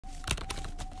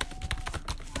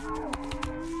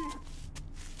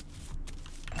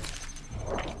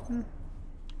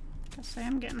Guess I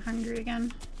am getting hungry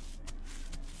again.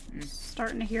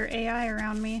 Starting to hear AI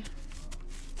around me.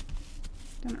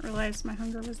 Didn't realize my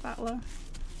hunger was that low.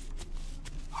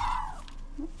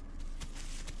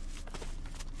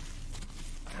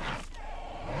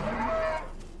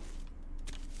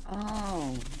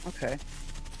 Oh, okay.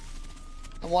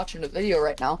 I'm watching a video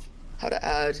right now, how to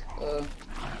add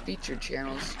featured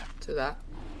channels to that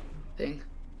thing,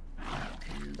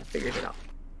 and I figured it out.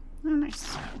 Oh,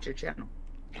 nice. Featured channel.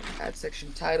 Add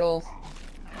section title.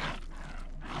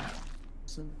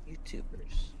 Some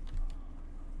YouTubers.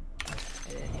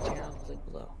 Edit any channel, link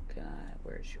below.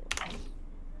 Where's yours?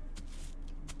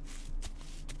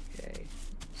 Okay.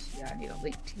 Yeah, I need to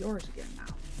link to yours again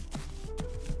now.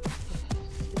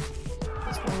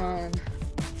 This one.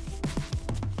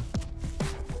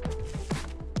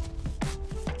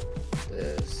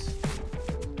 This.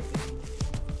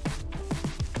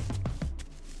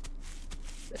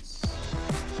 This.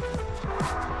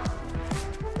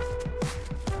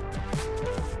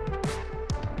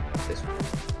 This one.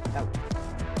 That one.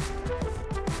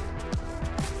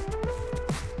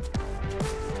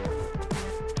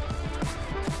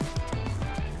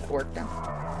 That worked now.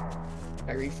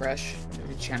 I refresh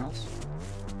the channels.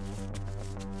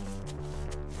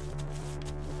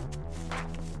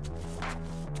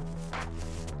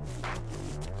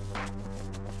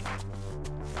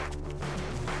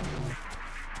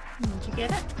 Did you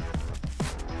get it?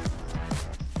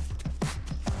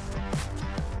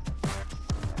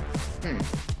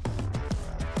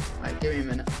 Alright, give me a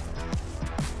minute.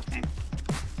 Okay.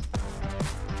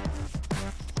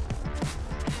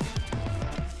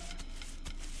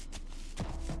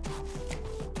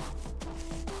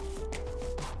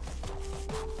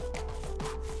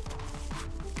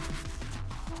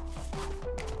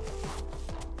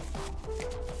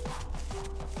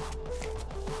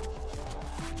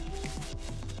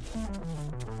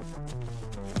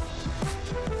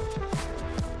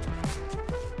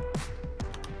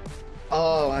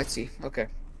 Oh, I see. Okay.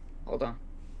 Hold on.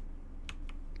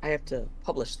 I have to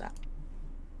publish that.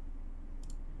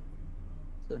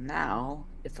 So now,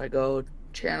 if I go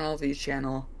channel, view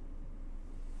channel.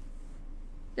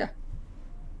 Yeah.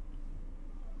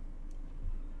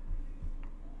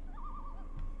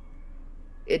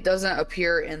 It doesn't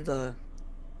appear in the...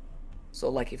 So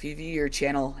like if you view your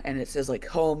channel and it says like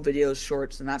home, videos,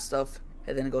 shorts, and that stuff,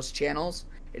 and then it goes channels,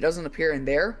 it doesn't appear in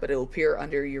there, but it will appear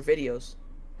under your videos.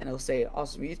 And it'll say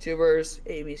awesome YouTubers,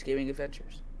 Amy's Gaming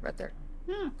Adventures, right there.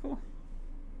 Oh, cool.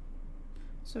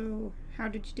 So, how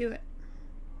did you do it?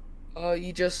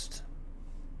 You just...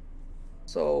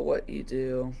 So what you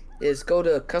do is go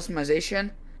to customization,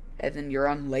 and then you're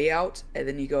on layout, and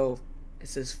then you go, it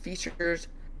says featured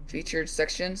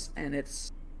sections, and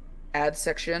it's add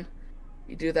section.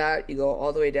 You do that, you go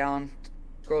all the way down,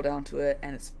 scroll down to it,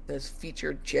 and it says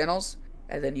featured channels,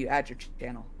 and then you add your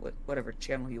channel, whatever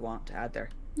channel you want to add there.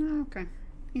 Oh, okay.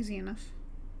 Easy enough.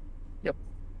 Yep.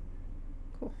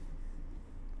 Cool.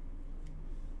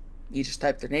 You just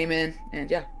type their name in, and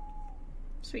yeah.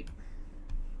 Sweet.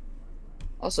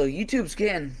 Also, YouTube's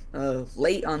getting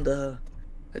late on the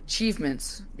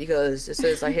achievements because it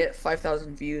says I hit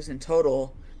 5,000 views in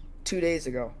total 2 days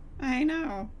ago. I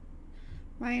know.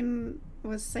 Mine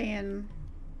was saying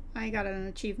I got an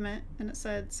achievement and it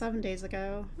said 7 days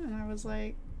ago, and I was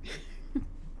like,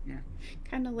 Yeah.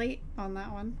 kind of late on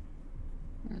that one.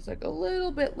 It's like a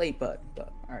little bit late, but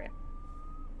all right.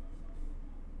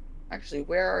 Actually,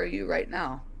 where are you right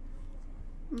now?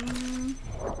 Let me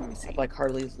see. I've like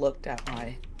hardly looked at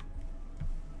my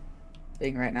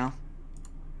thing right now.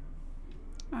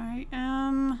 I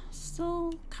am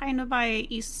still kind of by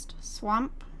East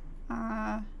Swamp.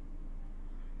 I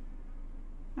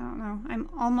don't know. I'm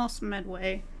almost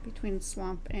midway between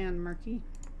Swamp and Murky.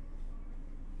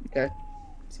 Okay.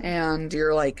 And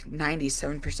you're like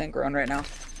 97% grown right now?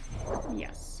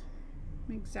 Yes.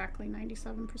 Exactly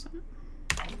 97%.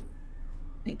 I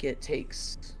think it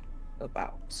takes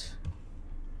about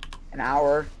an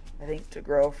hour, I think, to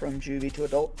grow from juvie to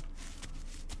adult.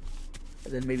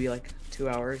 And then maybe like 2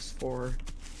 hours for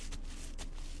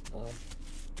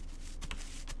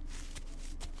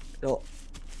adult.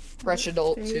 Fresh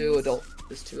adult to adult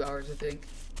is 2 hours, I think.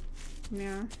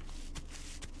 Yeah.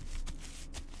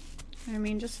 I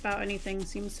mean, just about anything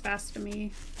seems fast to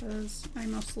me, because I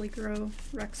mostly grow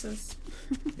Rexes.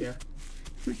 Yeah.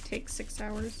 It takes 6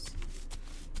 hours.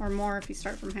 Or more if you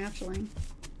start from hatchling.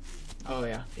 Oh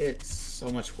yeah. It's so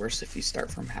much worse if you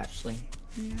start from hatchling.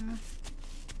 Yeah.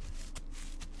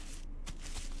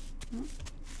 Oh,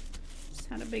 just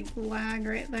had a big lag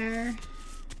right there.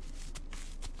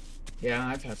 Yeah,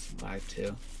 I've had some lag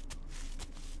too.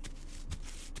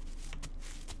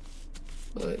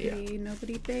 But yeah.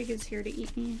 Nobody big is here to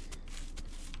eat me.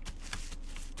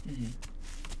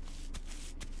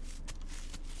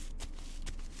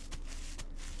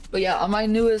 But yeah, on my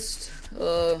newest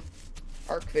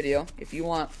ARC video, if you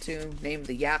want to name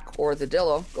the yak or the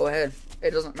dillo, go ahead.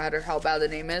 It doesn't matter how bad the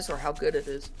name is or how good it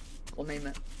is. We'll name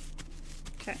it.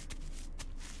 Okay.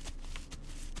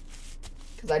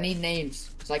 Because I need names.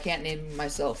 Because I can't name them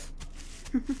myself.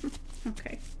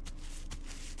 Okay.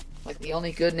 Like, the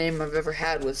only good name I've ever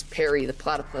had was Perry the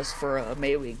Platypus for a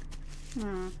Maywing.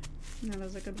 Oh, that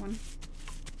was a good one.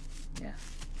 Yeah.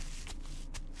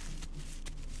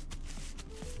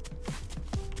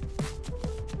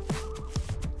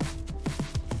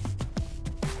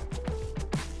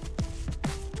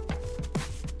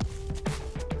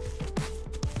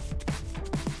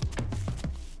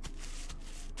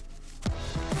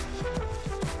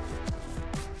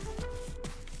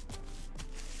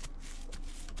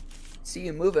 See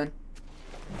you moving.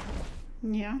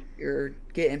 Yeah. You're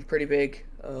getting pretty big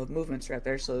movements right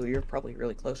there, so you're probably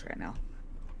really close right now.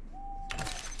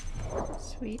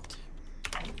 Sweet.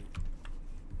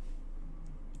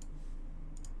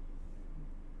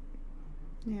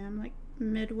 Yeah, I'm like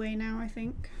midway now, I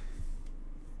think.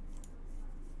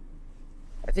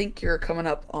 I think you're coming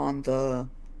up on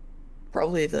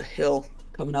probably the hill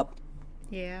coming up.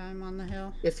 Yeah, I'm on the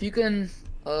hill. If you can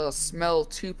smell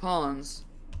 2 ponds,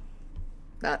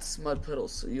 that's mud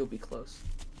puddles, so you'll be close.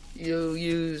 You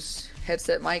use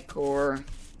headset mic or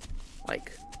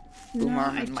like boom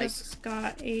arm and I mic? just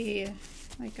got a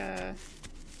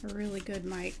really good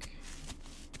mic.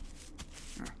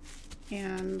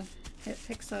 And it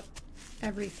picks up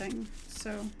everything,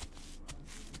 so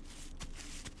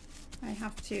I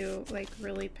have to like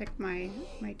really pick my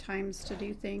times to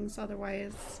do things,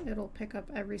 otherwise it'll pick up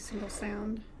every single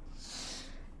sound.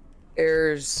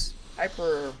 There's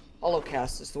Hyper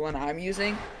Holocast is the one I'm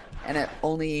using, and it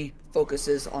only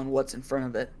focuses on what's in front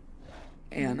of it.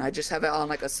 And I just have it on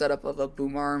like a setup of a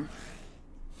boom arm,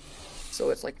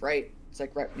 so it's like right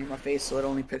near my face, so it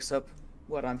only picks up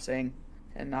what I'm saying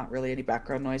and not really any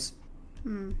background noise.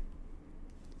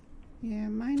 Yeah,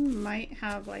 mine might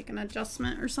have like an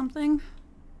adjustment or something.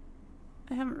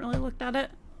 I haven't really looked at it.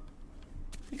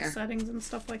 Like settings and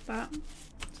stuff like that.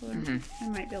 So I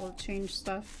might be able to change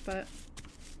stuff, but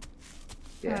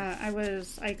Yeah.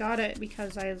 I got it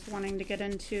because I was wanting to get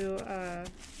into a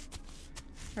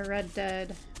Red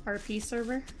Dead RP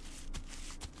server.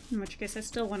 In which case I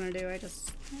still want to do, I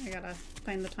gotta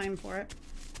find the time for it.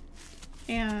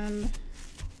 And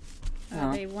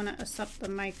they wouldn't accept the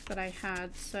mic that I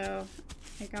had, so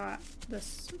I got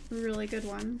this really good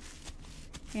one.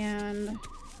 And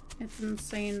it's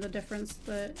insane the difference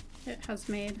that it has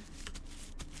made.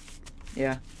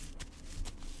 Yeah.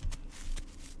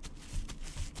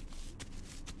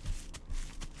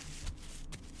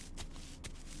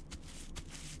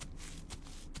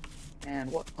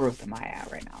 And what growth am I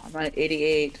at right now? I'm at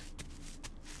 88.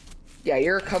 Yeah,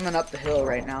 you're coming up the hill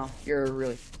right now. You're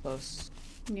really close.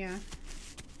 Yeah.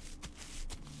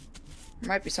 There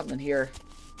might be something here.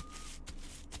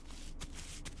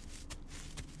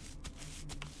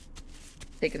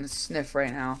 Taking a sniff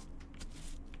right now.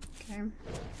 Okay.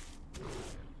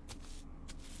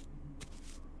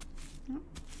 Oh,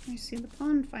 I see the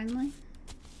pond finally.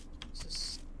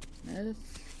 Just sniff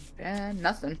and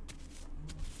nothing.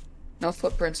 No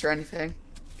footprints or anything.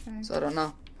 Okay. So I don't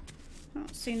know. I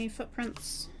don't see any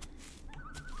footprints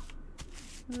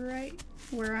right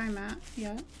where I'm at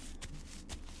yet.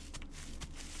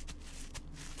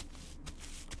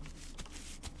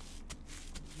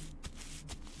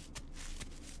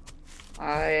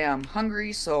 I am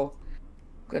hungry, so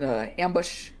I'm gonna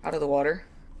ambush out of the water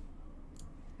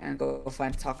and go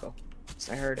find a taco.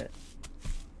 So I heard it.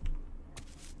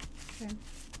 Okay.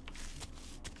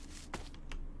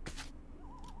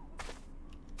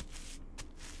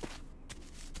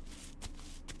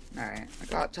 Alright, I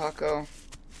got taco.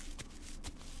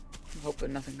 I'm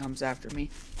hoping nothing comes after me.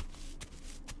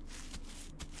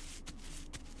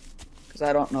 Because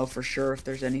I don't know for sure if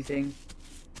there's anything.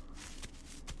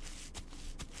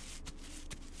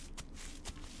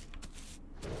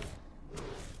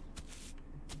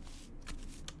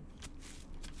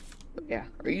 But yeah,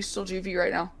 are you still GV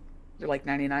right now? You're like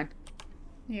 99?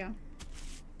 Yeah.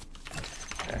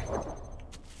 Okay.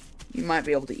 You might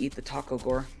be able to eat the taco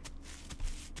gore.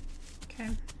 Okay.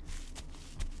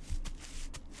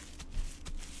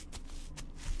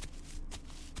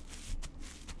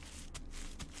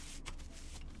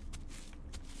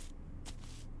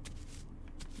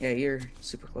 Yeah, you're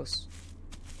super close.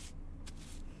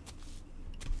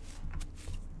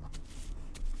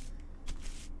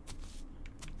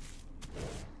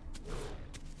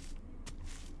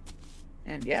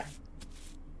 And yeah.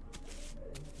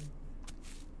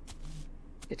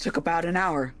 It took about an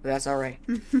hour, but that's alright.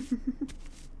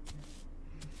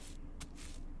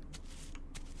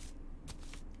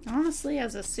 Honestly,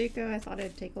 as a Sucho, I thought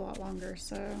it'd take a lot longer,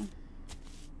 so...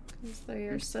 Because they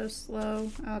are so slow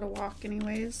out of walk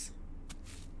anyways.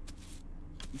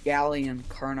 Galley and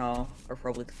Carno are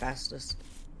probably the fastest,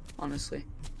 honestly.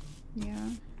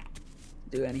 Yeah.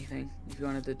 Do anything. If you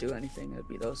wanted to do anything, it'd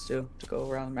be those two to go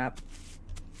around the map.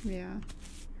 Yeah.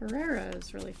 Herrera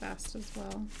is really fast as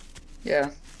well. Yeah.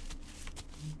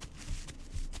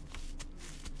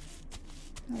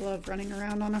 I love running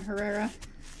around on a Herrera.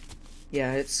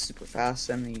 Yeah, it's super fast,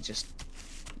 and you just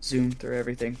zoom through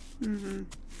everything. Mm-hmm. I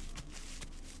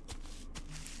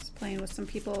was playing with some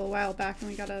people a while back, and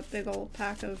we got a big old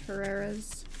pack of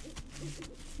Herreras.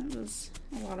 That was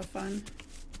a lot of fun.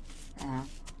 Uh-huh.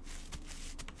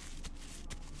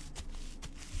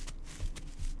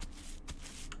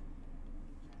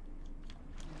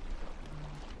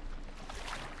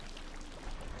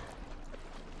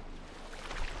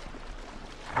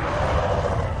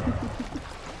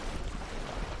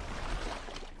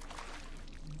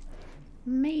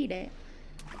 Made it.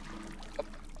 You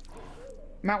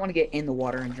might want to get in the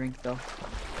water and drink, though.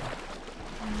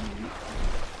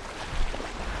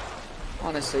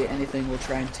 Honestly, anything will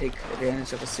try and take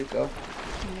advantage of a Sucho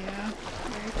Yeah.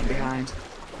 from behind.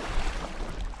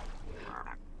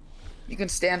 You can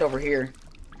stand over here.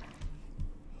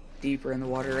 Deeper in the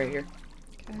water right here.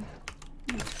 Okay.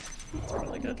 That's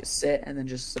really You good. can sit and then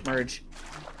just submerge.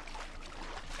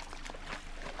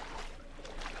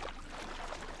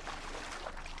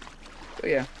 Oh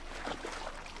yeah.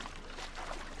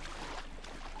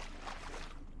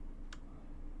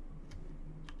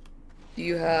 Do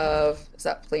you have... Is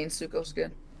that plain Sucho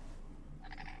skin?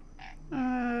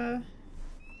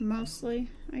 Mostly.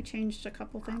 I changed a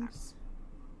couple things.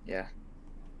 Yeah.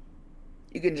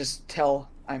 You can just tell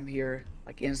I'm here,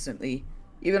 like, instantly.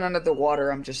 Even under the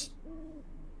water, I'm just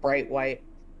bright white.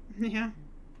 Yeah.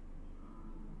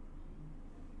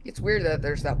 It's weird that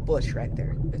there's that bush right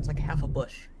there. It's like half a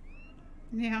bush.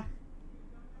 Yeah.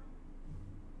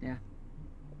 Yeah.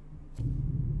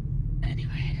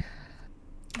 Anyway.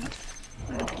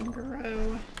 I can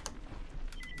grow.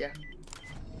 Yeah.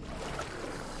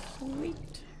 Sweet.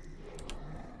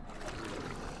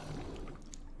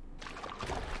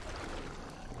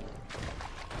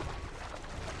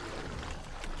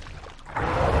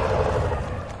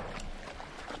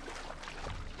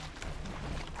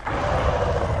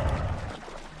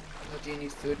 Do you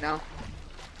need food now?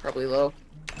 Probably low.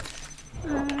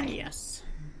 Yes.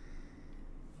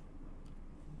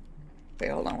 Wait,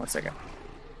 hold on one second.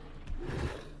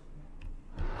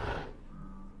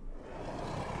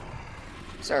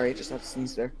 Sorry, just had to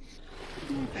sneeze there.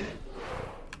 Okay.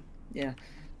 Yeah.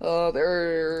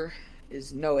 There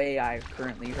is no AI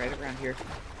currently right around here.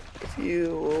 If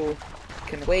you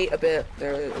can wait a bit,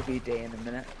 there will be day in a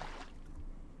minute.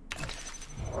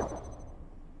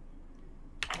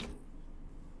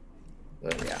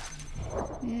 But yeah.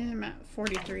 Yeah, I'm at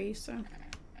 43, so.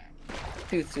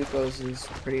 2 Suchos is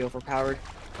pretty overpowered.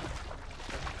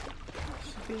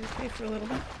 Should be okay for a little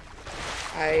bit.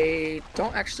 I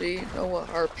don't actually know what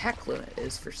our pack limit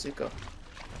is for Sucho.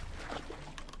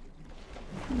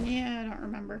 Yeah, I don't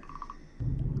remember.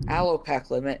 Aloe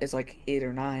pack limit is like 8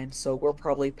 or 9, so we're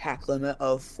probably pack limit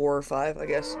of 4 or 5, I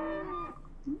guess.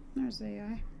 There's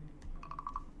AI.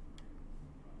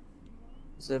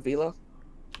 Is it Velo?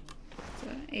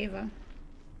 It's Ava.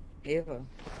 Ava.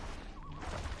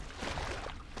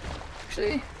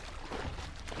 Actually,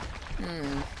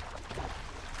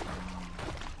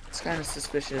 it's kind of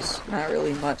suspicious. Not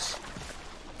really much.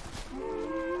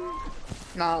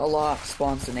 Not a lot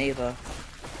spawns in Ava.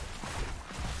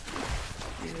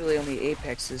 Usually only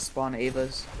Apexes spawn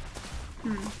Avas.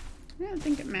 I don't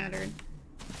think it mattered.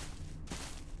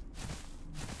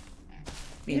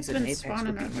 Means It's that an been Apex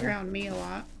spawning would be more. around me a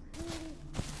lot.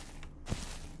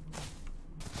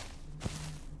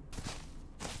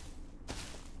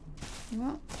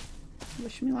 Well,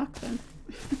 wish me luck then.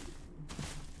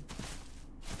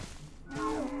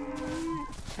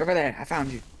 Over there, I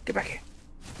found you. Get back here.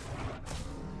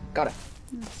 Got it.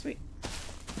 Oh, sweet.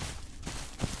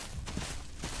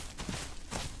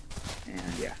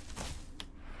 And yeah.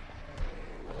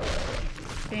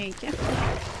 Thank you.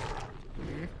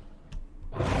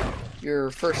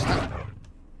 Your first hunt.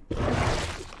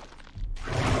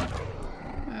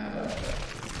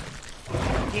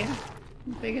 Yeah.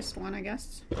 Biggest one, I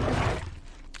guess.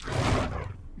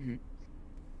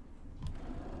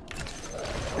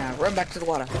 Now run back to the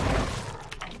water.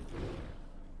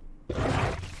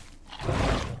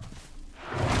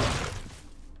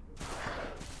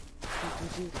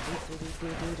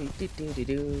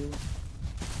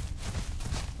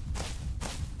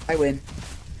 I win.